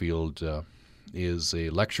Canfield is a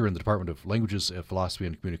lecturer in the Department of Languages, Philosophy,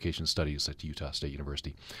 and Communication Studies at Utah State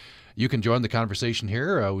University. You can join the conversation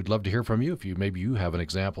here. We'd love to hear from you. If maybe you have an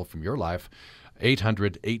example from your life,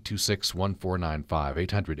 800-826-1495,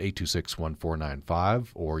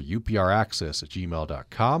 800-826-1495, or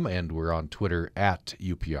upraccess@gmail.com, and we're on Twitter at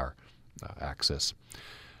upraccess.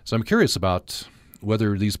 So I'm curious about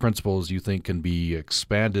whether these principles you think can be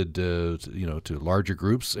expanded to larger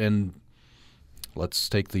groups. And let's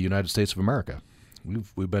take the United States of America.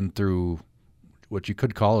 We've been through what you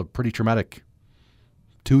could call a pretty traumatic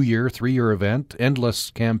 2-year, 3-year event,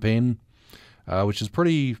 endless campaign, which is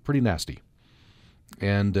pretty nasty.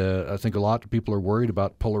 And I think a lot of people are worried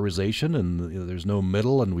about polarization, and there's no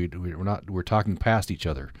middle, and we're talking past each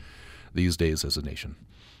other these days as a nation.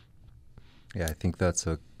 Yeah, I think that's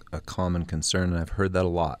a common concern, and I've heard that a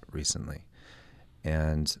lot recently.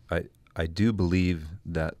 And I do believe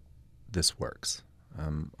that this works.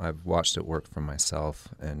 I've watched it work for myself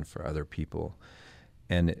and for other people.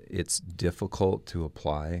 And it's difficult to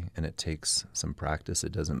apply, and it takes some practice.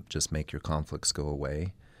 It doesn't just make your conflicts go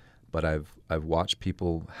away. But I've watched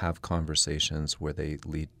people have conversations where they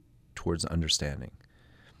lead towards understanding.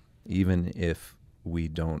 Even if we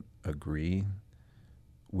don't agree,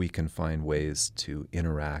 we can find ways to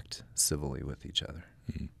interact civilly with each other.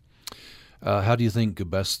 Mm-hmm. How do you think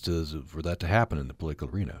best is for that to happen in the political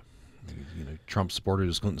arena? Trump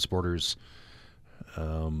supporters, Clinton supporters.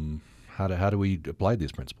 How do we apply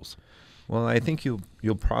these principles? Well, I think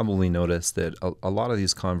you'll probably notice that a lot of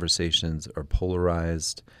these conversations are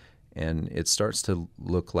polarized, and it starts to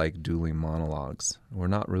look like dueling monologues. We're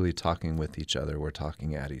not really talking with each other; we're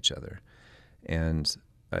talking at each other. And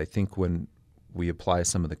I think when we apply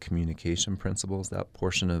some of the communication principles, that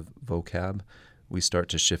portion of vocab, we start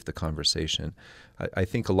to shift the conversation. I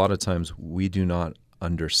think a lot of times we do not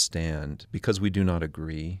understand, because we do not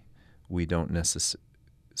agree, we don't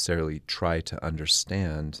necessarily try to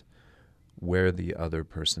understand where the other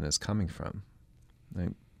person is coming from.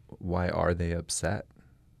 Like, why are they upset?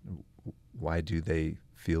 Why do they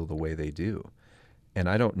feel the way they do? And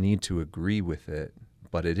I don't need to agree with it,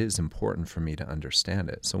 but it is important for me to understand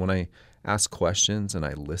it. So when I ask questions and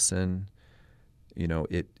I listen,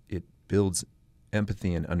 it builds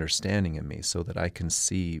empathy and understanding in me so that I can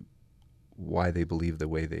see why they believe the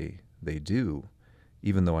way they do.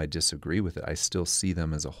 Even though I disagree with it, I still see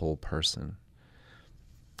them as a whole person.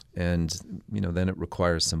 And, then it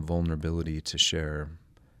requires some vulnerability to share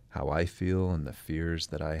how I feel and the fears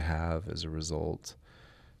that I have as a result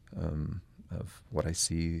of what I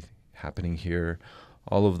see happening here.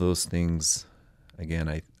 All of those things, again,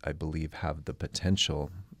 I believe have the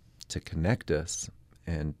potential to connect us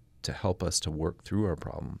and to help us to work through our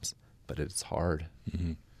problems. But it's hard.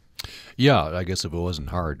 Mm-hmm. Yeah, I guess if it wasn't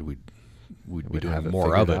hard, we'd be doing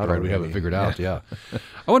more of it, right? We have it figured out, yeah.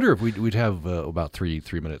 I wonder if we'd have about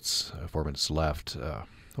 4 minutes left. I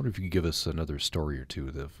wonder if you could give us another story or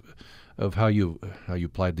two of how you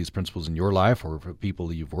applied these principles in your life, or for people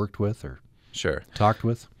that you've worked with or talked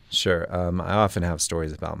with. Sure. I often have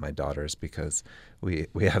stories about my daughters because we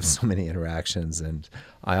have so many interactions, and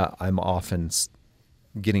I'm often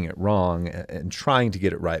getting it wrong and trying to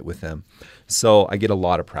get it right with them. So I get a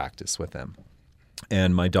lot of practice with them.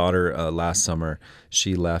 And my daughter last summer,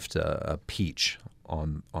 she left a peach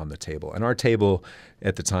on the table. And our table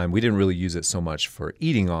at the time, we didn't really use it so much for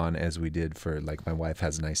eating on as we did for, like, my wife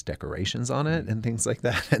has nice decorations on it and things like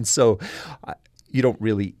that. And so you don't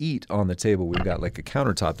really eat on the table. We've got like a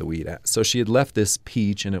countertop that we eat at. So she had left this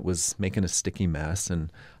peach and it was making a sticky mess,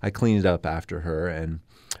 and I cleaned it up after her. And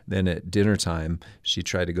then at dinner time, she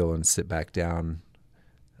tried to go and sit back down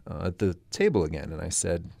at the table again. And I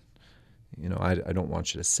said, I don't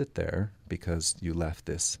want you to sit there because you left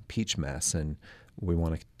this peach mess, and we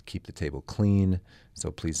want to keep the table clean,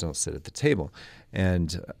 so please don't sit at the table.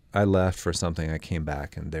 And I left for something. I came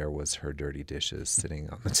back, and there was her dirty dishes sitting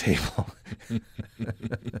on the table.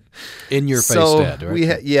 In your face, Dad,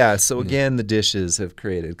 right? So again, the dishes have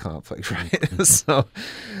created conflict, right?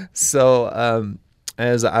 So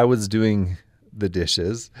as I was doing the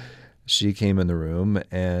dishes, she came in the room,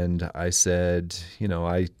 and I said,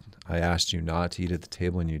 I asked you not to eat at the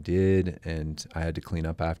table, and you did, and I had to clean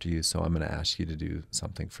up after you, so I'm going to ask you to do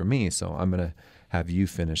something for me. So I'm going to have you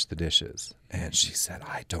finish the dishes. And she said,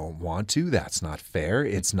 I don't want to. That's not fair.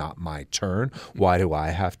 It's not my turn. Why do I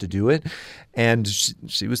have to do it? And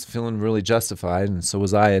she was feeling really justified, and so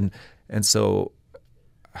was I. And so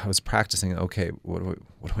I was practicing, okay, what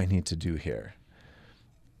do I need to do here?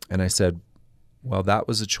 And I said, well, that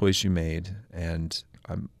was a choice you made, and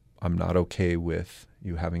I'm not okay with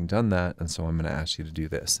you having done that, and so I'm going to ask you to do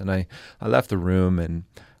this. And I left the room, and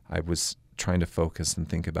I was trying to focus and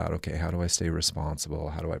think about, okay, how do I stay responsible?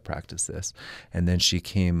 How do I practice this? And then she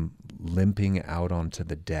came limping out onto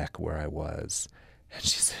the deck where I was, and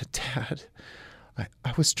she said, Dad,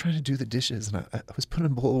 I was trying to do the dishes, and I was putting a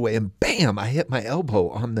bowl away, and bam, I hit my elbow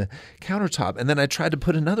on the countertop. And then I tried to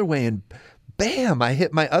put another way, and bam, I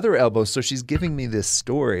hit my other elbow. So she's giving me this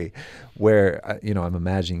story where, I'm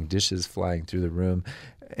imagining dishes flying through the room,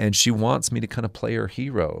 and she wants me to kind of play her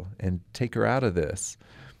hero and take her out of this.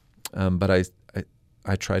 But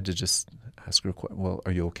I tried to just ask her, well,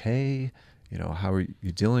 are you okay? How are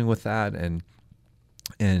you dealing with that? And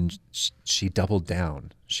she doubled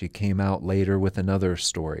down. She came out later with another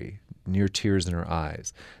story, near tears in her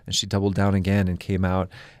eyes. And she doubled down again and came out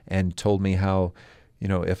and told me how,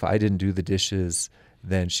 if I didn't do the dishes,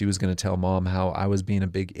 then she was going to tell Mom how I was being a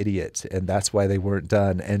big idiot, and that's why they weren't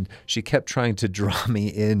done. And she kept trying to draw me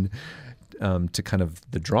in to kind of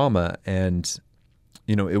the drama. And,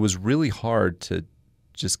 it was really hard to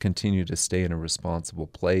just continue to stay in a responsible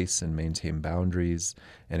place and maintain boundaries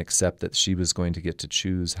and accept that she was going to get to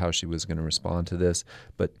choose how she was going to respond to this.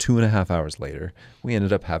 But 2.5 hours later, we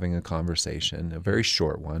ended up having a conversation, a very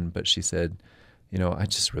short one, but she said, I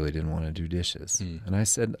just really didn't want to do dishes. And I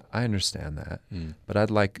said, I understand that, but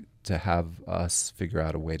I'd like to have us figure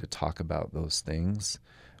out a way to talk about those things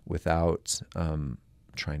without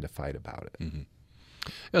trying to fight about it. Mm-hmm.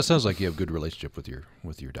 Yeah, it sounds like you have a good relationship with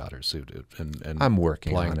your daughter, Sue. And I'm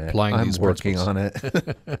working on it. I'm working on it.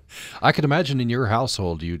 I can imagine in your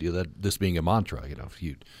household, this being a mantra.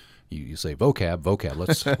 You say vocab.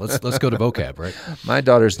 Let's go to vocab, right? My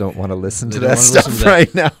daughters don't want to listen to that stuff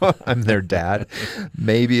right now. I'm their dad.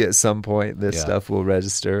 Maybe at some point this stuff will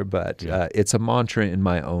register, but it's a mantra in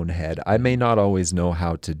my own head. I may not always know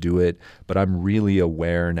how to do it, but I'm really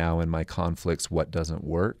aware now in my conflicts what doesn't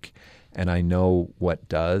work, and I know what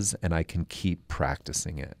does, and I can keep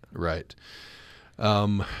practicing it. Right.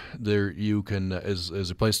 There you can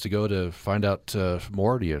is a place to go to find out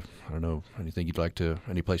more. I don't know, any place you'd like to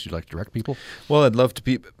direct people? Well, I'd love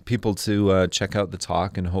to people to check out the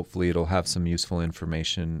talk, and hopefully it'll have some useful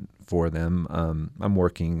information for them. I'm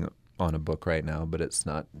working on a book right now, but it's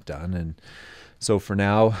not done, and so for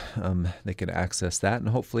now they can access that, and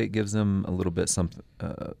hopefully it gives them a little bit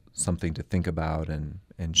something to think about and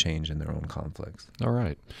change in their own conflicts. All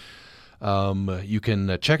right. You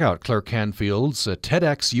can check out Clair Canfield's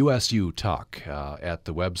TEDxUSU talk at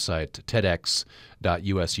the website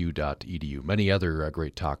TEDxUSU.edu. Many other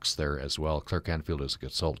great talks there as well. Clair Canfield is a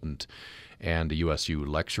consultant and a USU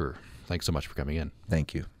lecturer. Thanks so much for coming in.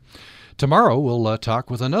 Thank you. Tomorrow we'll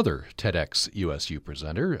talk with another TEDxUSU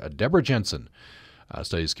presenter, Deborah Jensen.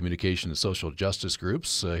 Studies communication and social justice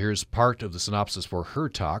groups. Here's part of the synopsis for her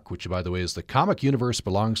talk, which, by the way, is "The Comic Universe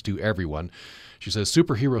Belongs to Everyone." She says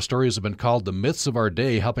superhero stories have been called the myths of our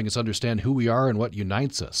day, helping us understand who we are and what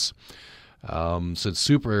unites us. Since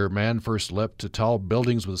Superman first leapt to tall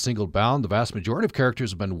buildings with a single bound, the vast majority of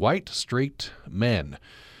characters have been white, straight men.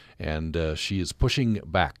 And she is pushing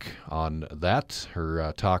back on that.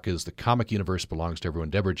 Her talk is "The Comic Universe Belongs to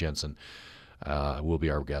Everyone." Deborah Jensen will be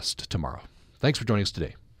our guest tomorrow. Thanks for joining us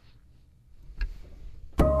today.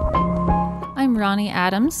 I'm Ronnie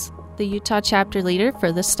Adams, the Utah chapter leader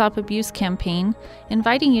for the Stop Abuse campaign,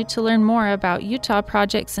 inviting you to learn more about Utah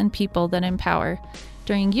projects and people that empower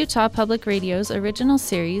during Utah Public Radio's original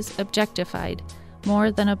series, Objectified,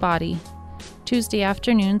 More Than a Body. Tuesday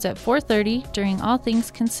afternoons at 4:30 during All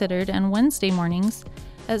Things Considered, and Wednesday mornings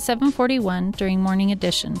at 7:41 during Morning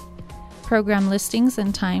Edition. Program listings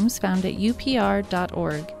and times found at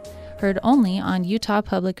upr.org. Heard only on Utah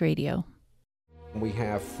Public Radio. We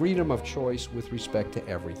have freedom of choice with respect to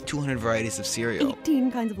everything. 200 varieties of cereal.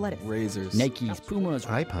 18 kinds of lettuce. Razors. Nikes, Pumas,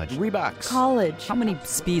 iPod. Reeboks. College. How many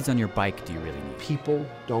speeds on your bike do you really need? People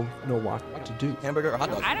don't know what to do. Hamburger or hot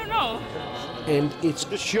dog? I don't know. And it's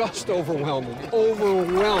just overwhelming.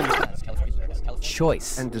 Overwhelming.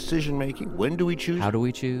 Choice. And decision making. When do we choose? How do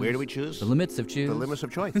we choose? Where do we choose? The limits of choose. The limits of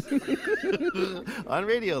choice. On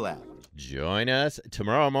Radiolab. Join us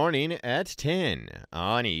tomorrow morning at 10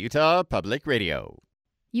 on Utah Public Radio.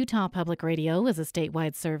 Utah Public Radio is a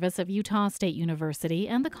statewide service of Utah State University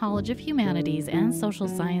and the College of Humanities and Social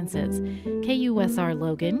Sciences. KUSR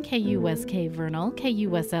Logan, KUSK Vernal,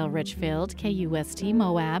 KUSL Richfield, KUST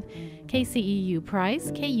Moab, KCEU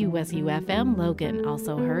Price, KUSU FM Logan,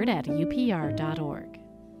 also heard at upr.org.